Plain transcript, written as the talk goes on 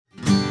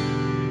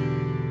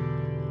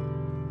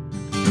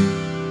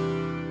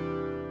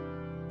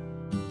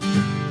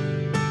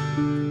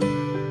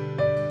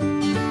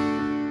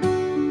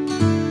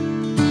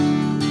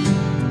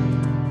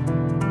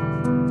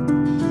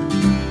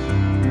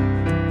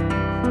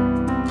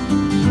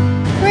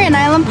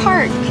Playground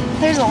Park.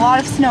 There's a lot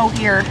of snow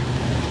here.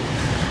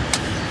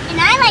 And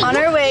I like on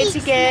our way to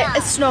get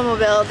snow. a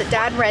snowmobile that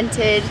Dad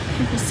rented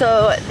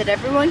so that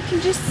everyone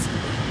can just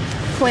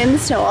play in the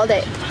snow all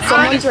day.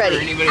 Someone's ready.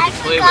 For anybody to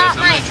play with, I'm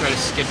gonna try to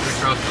skip it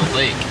across the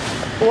lake.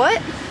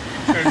 What?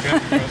 Try to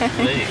jump across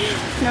the lake.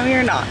 No,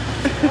 you're not.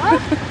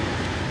 What?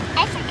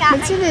 I forgot.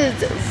 Vincent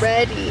is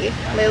ready.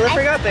 Layla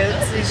forgot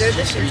boots. These are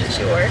the shoes that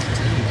she wore.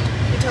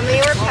 You told me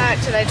you were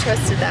packed and I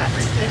trusted that.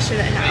 I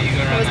shouldn't have.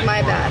 It was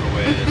my bad.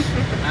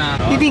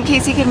 You think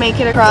Casey could make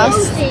it across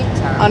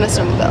on a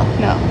snowmobile?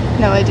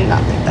 No, I do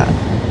not think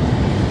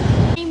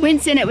that.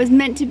 Winston, it was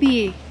meant to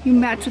be. You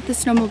matched with the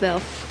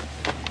snowmobile.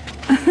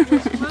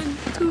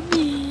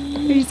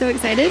 Are you so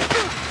excited?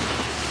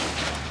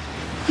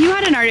 You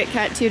had an Arctic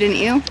Cat too, didn't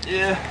you?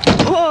 Yeah.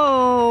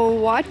 Whoa,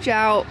 watch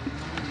out.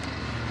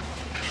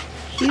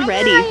 You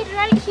ready?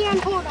 Right here and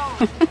hold on.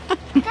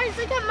 Guys,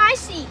 look at my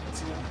seat.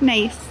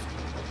 Nice.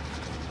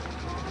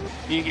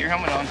 You get your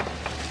helmet on.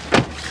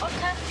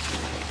 Okay.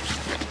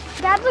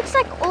 That looks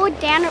like old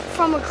Dan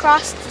from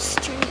across the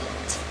street.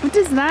 What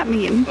does that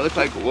mean? Look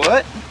like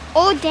what?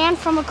 Old Dan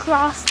from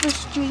across the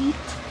street.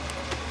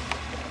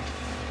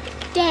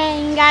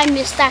 Dang, I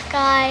missed that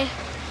guy.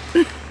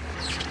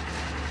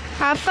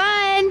 Have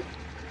fun.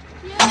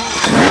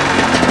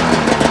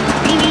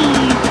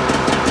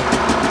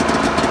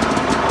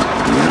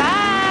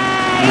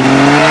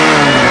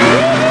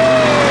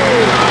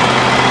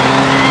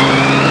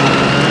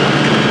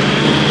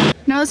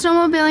 No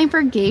snowmobiling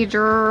for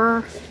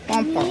Gager.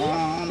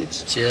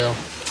 It's chill.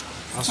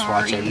 I'll just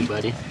watch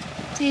everybody.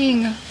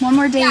 Dang, one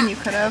more day and you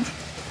could have.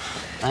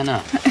 I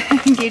know.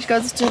 Gage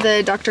goes to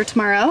the doctor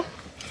tomorrow.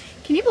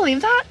 Can you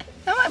believe that?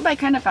 That went by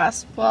kind of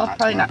fast. Well,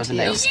 probably not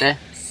today.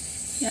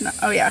 Yeah, no.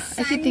 Oh yeah,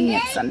 I keep thinking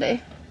it's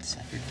Sunday.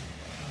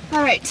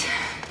 All right,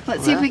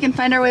 let's see if we can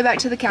find our way back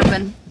to the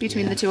cabin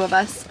between the two of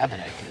us. I bet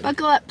I could.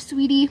 Buckle up,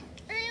 sweetie.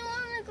 I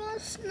want to go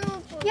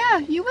snowboard. Yeah,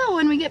 you will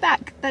when we get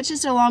back. That's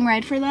just a long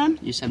ride for them.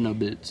 You just have no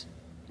boots.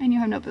 And you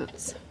have no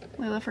boots.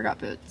 Layla forgot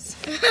boots.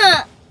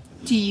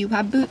 Do you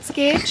have boots,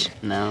 Gage?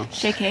 No.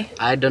 Shake.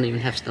 I don't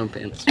even have snow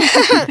pants.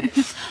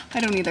 I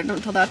don't either,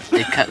 don't tell Dad.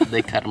 They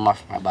cut them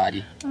off my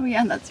body. Oh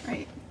yeah, that's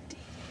right.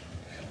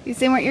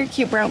 These weren't your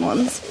cute brown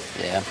ones.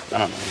 Yeah, I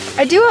don't know.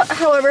 I do,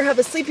 however, have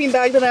a sleeping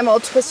bag that I'm all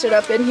twisted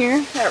up in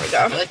here. There we go.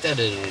 I like that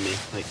anyway,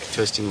 like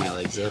twisting my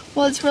legs up.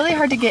 Well, it's really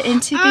hard to get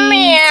into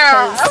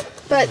these,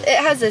 but it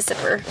has a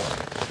zipper.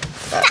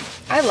 But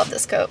I love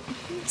this coat.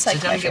 It's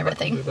like my favorite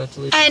thing.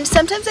 And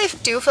sometimes I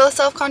do feel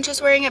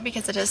self-conscious wearing it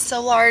because it is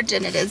so large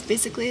and it is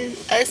basically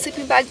a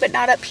sleeping bag, but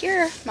not up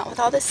here. Not with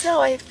all the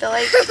snow. I feel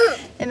like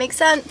it makes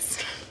sense.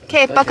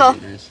 Okay, buckle.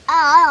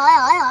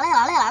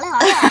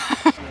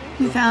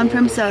 We found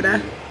Prim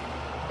Soda.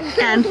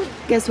 And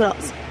guess what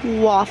else?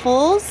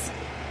 Waffles.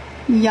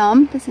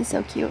 Yum. This is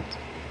so cute.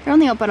 They're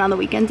only open on the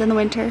weekends in the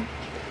winter.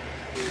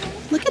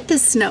 Look at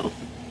this snow.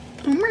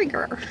 Oh my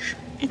gosh.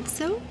 It's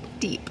so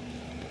deep.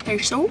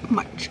 There's so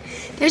much.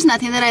 There's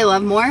nothing that I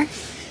love more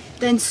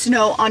than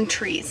snow on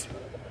trees.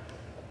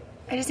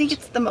 I just think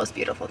it's the most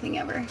beautiful thing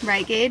ever.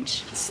 Right,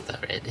 Gage? It's the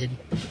redhead.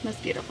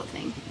 Most beautiful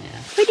thing.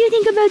 Yeah. What do you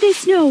think about this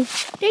snow?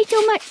 There's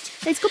so much.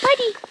 Let's go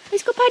potty.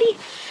 Let's go potty.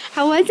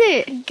 How was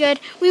it? Good.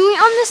 We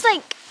went on this,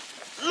 like,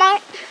 my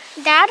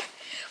dad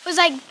was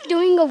like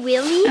doing a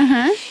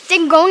wheelie.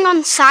 Then going on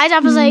the side, I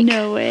was like,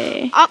 no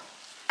way. I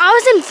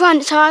was in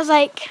front, so I was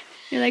like,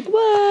 You're like,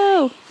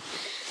 whoa.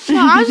 no,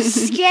 I was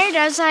scared.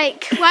 I was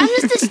like, what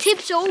if this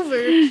tips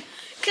over?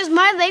 Because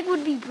my leg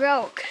would be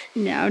broke.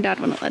 No, Dad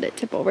wouldn't let it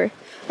tip over.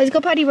 Let's go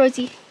potty,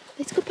 Rosie.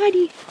 Let's go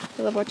potty.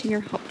 I love watching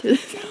her hop through the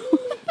snow.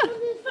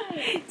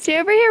 Stay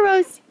over here,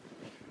 Rose.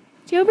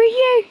 Stay over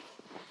here.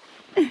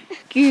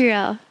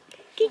 Girl.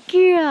 Good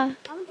girl.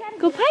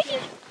 Go potty.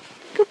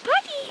 Go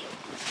potty.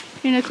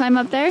 You're gonna climb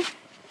up there? Yeah.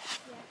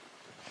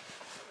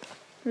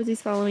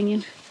 Rosie's following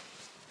you.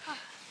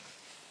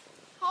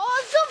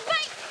 Oh, so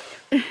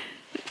big.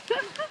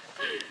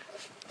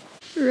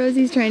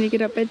 Rosie's trying to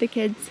get up by the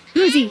kids.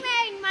 Rosie.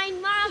 I made my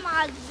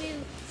mama's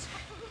boots.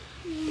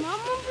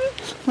 Mama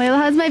boots? Layla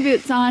has my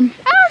boots on.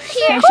 Oh,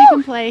 here. Now she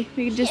can play.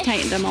 We just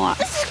tightened them a lot.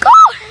 This is cool.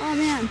 Oh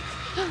man.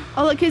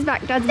 Oh look who's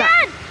back. Dad's Dad.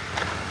 back.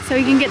 So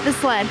we can get the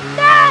sled.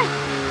 Dad,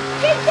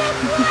 get that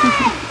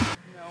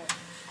sled. No.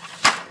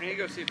 We need to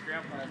go see if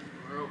Grandpa has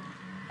the rope.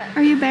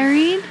 Are you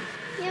buried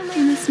Yeah,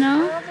 in the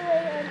snow? all the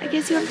way I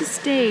guess you have to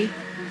stay.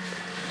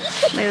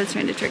 Layla's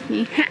trying to trick me.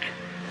 You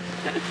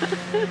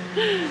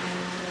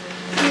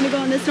gonna go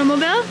on the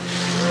snowmobile?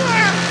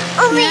 Yeah.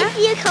 Only Yeah? if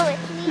you come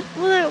with me.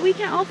 Well, we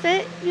can't all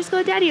fit. Just go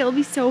with Daddy. It'll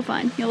be so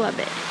fun. You'll love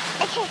it.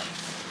 Okay.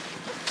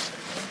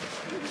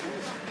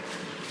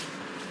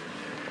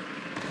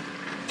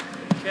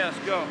 Yeah, let's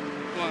go.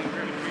 Come on,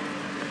 grab a tree.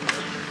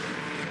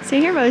 Stay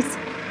here, Rose.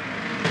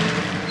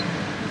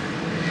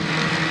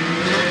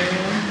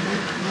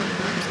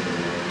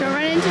 Don't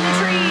run into the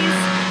trees.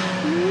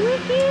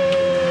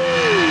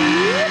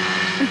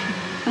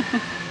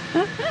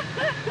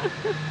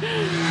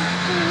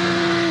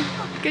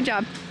 Good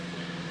job.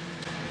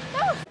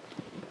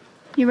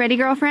 You ready,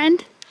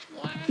 girlfriend?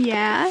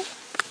 Yeah.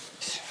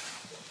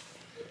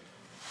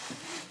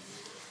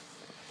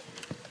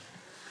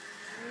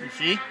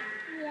 See?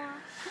 Yeah.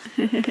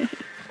 Ready?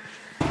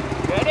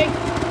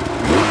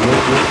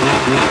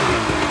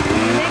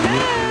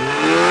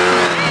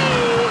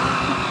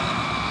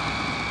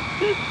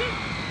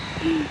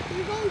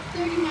 We're going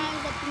 30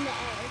 miles up in the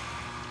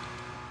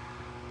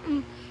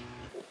air.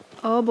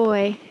 Oh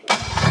boy.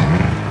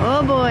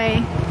 Oh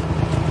boy.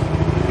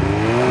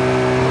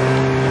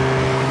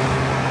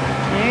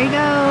 There he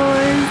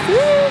goes. See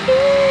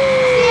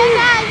you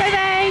guys. Bye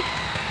bye.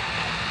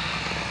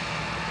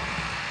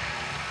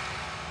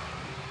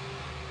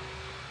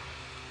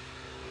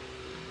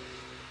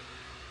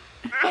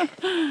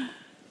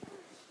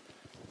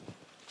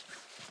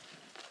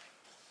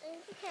 I'm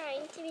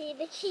trying to be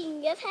the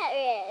king of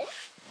Paris.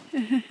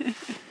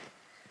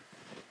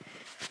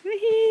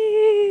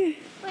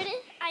 What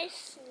if I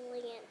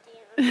sling it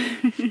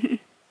down?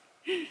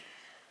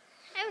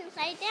 I'm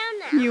upside down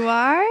now. You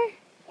are?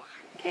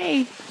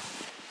 Okay.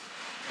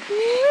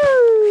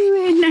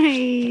 Woo,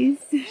 nice.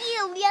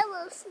 You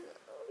yellow snow.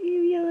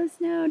 You yellow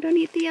snow. Don't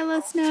eat the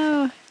yellow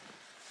snow.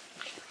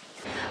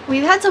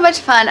 We've had so much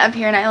fun up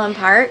here in Island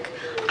Park.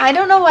 I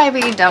don't know why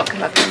we don't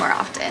come up here more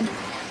often.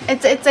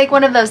 It's like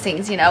one of those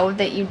things, you know,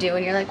 that you do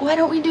and you're like, why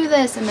don't we do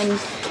this? And then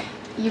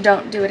you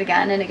don't do it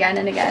again and again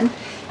and again.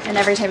 And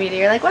every time you do,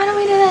 you're like, why don't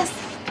we do this?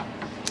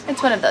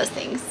 It's one of those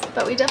things,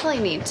 but we definitely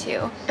need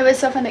to. It was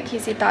so fun that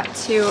Casey thought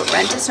to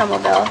rent a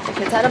snowmobile. The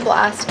kids had a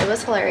blast. It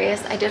was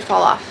hilarious. I did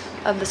fall off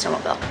of the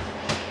snowmobile.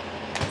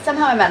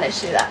 Somehow I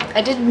managed to do that.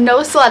 I did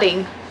no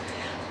sledding,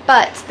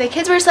 but the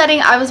kids were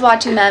sledding. I was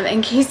watching them,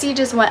 and Casey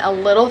just went a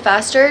little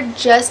faster,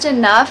 just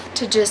enough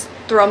to just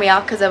throw me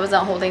off because I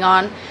wasn't holding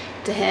on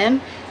to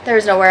him. There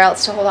was nowhere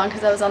else to hold on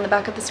because I was on the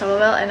back of the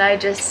snowmobile, and I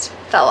just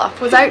fell off.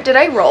 Did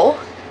I roll?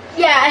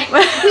 Yeah, we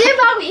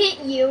about hit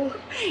you.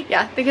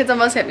 Yeah, the kids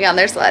almost hit me on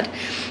their sled.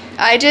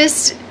 I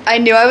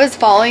knew I was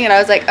falling, and I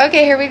was like,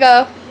 okay, here we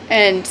go,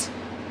 and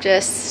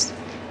just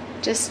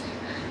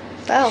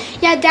fell.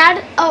 Yeah,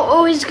 Dad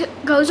always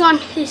goes on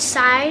his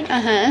side.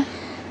 Uh-huh.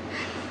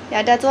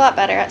 Yeah, Dad's a lot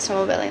better at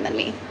snowmobiling than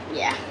me.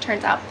 Yeah.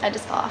 Turns out I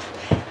just fell off.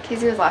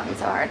 Casey was laughing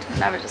so hard,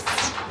 and I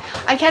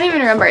can't even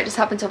remember. It just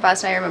happened so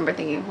fast, and I remember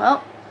thinking,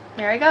 well,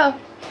 here I go.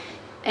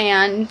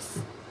 And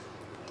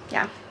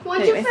yeah.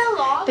 Once Anyways, you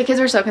fell off? the kids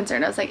were so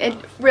concerned. I was like, it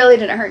really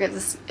didn't hurt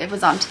because it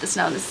was onto the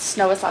snow, and the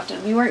snow was soft,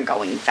 and we weren't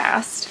going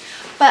fast.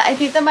 But I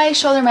think that my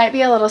shoulder might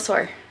be a little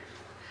sore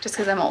just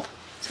because I'm old.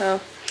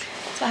 So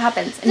that's what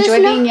happens. Enjoy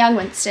being young,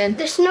 Winston.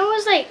 The snow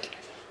was like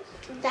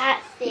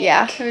that thick.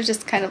 Yeah, it was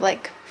just kind of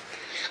like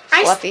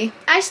fluffy.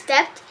 I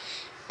stepped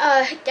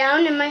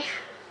down and my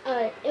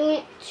it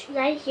went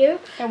right here.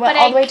 It went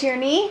all the way to your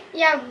knee?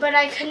 Yeah, but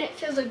I couldn't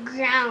feel the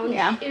ground.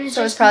 Yeah, it was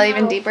so it's just probably snow.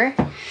 even deeper.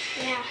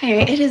 Yeah.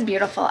 Anyway, it is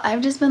beautiful.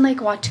 I've just been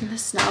like watching the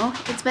snow.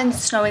 It's been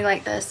snowing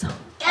like this all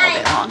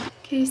day long.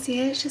 Can you see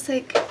it? It's just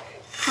like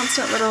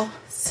constant little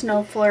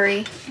snow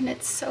flurry, and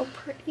it's so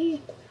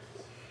pretty.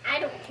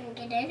 I don't think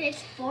it is.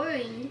 It's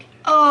boring.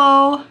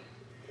 Oh,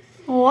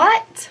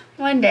 what?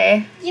 One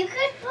day. You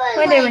could put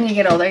One day when you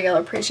get older, you'll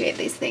appreciate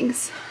these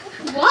things.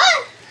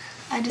 What?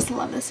 I just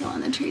love the snow on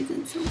the trees.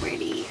 It's so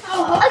pretty.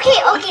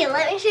 Okay,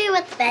 let me show you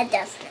what the bed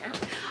does now.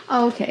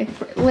 Oh, okay.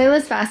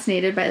 Layla's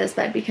fascinated by this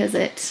bed because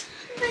it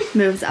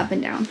moves up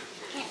and down.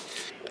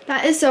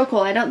 That is so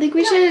cool. I don't think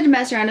we should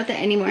mess around with it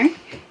anymore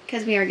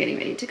because we are getting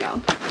ready to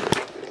go.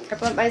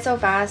 It went by so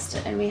fast,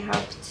 and we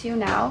have to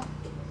now.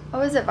 Oh,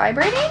 is it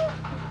vibrating? I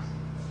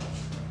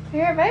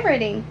hear it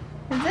vibrating.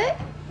 Is it?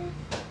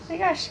 Oh my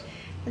gosh.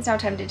 It's now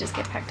time to just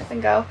get packed up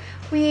and go.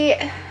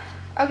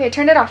 Okay,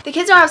 turned it off. The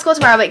kids don't have school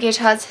tomorrow, but Gage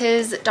has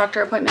his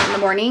doctor appointment in the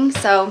morning,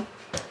 so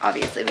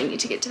obviously we need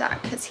to get to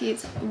that because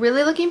he's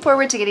really looking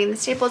forward to getting the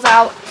staples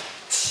out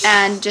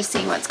and just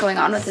seeing what's going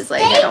on with his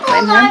leg. I don't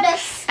blame him.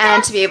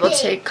 And to be able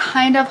to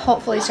kind of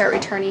hopefully start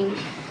returning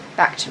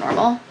back to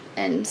normal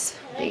and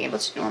being able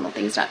to do normal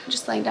things, not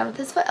just laying down with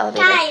his foot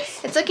elevated.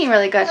 Guys, it's looking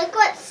really good. look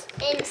what's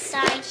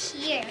inside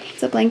here.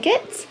 It's a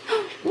blanket.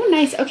 Oh,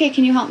 nice. Okay,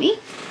 can you help me?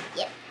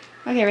 Yep.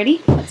 Okay,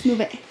 ready? Let's move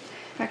it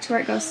back to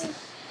where it goes.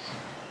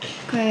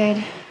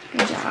 Good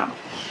job.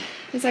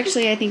 This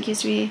actually, I think,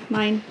 used to be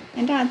mine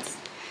and Dad's.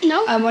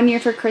 No. 1 year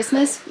for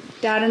Christmas,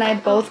 Dad and I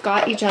both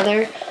got each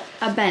other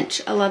a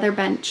leather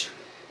bench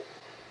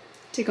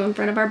to go in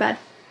front of our bed.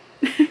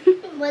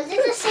 Was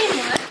it the same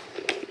one?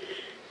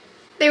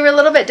 They were a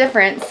little bit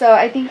different, so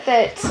I don't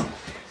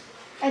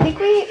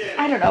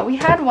know, we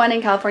had one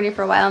in California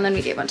for a while, and then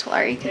we gave one to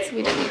Laurie because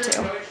we didn't need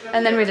to.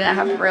 And then we didn't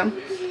have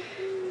room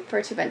for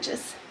 2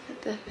 benches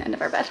at the end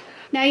of our bed.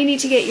 Now you need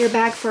to get your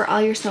bag for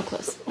all your snow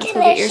clothes. Let's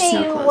go get your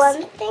snow clothes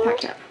one thing?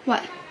 packed up.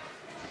 What?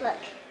 Look.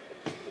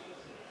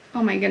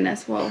 Oh my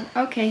goodness, whoa,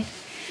 okay.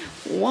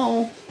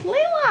 Whoa,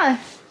 Layla,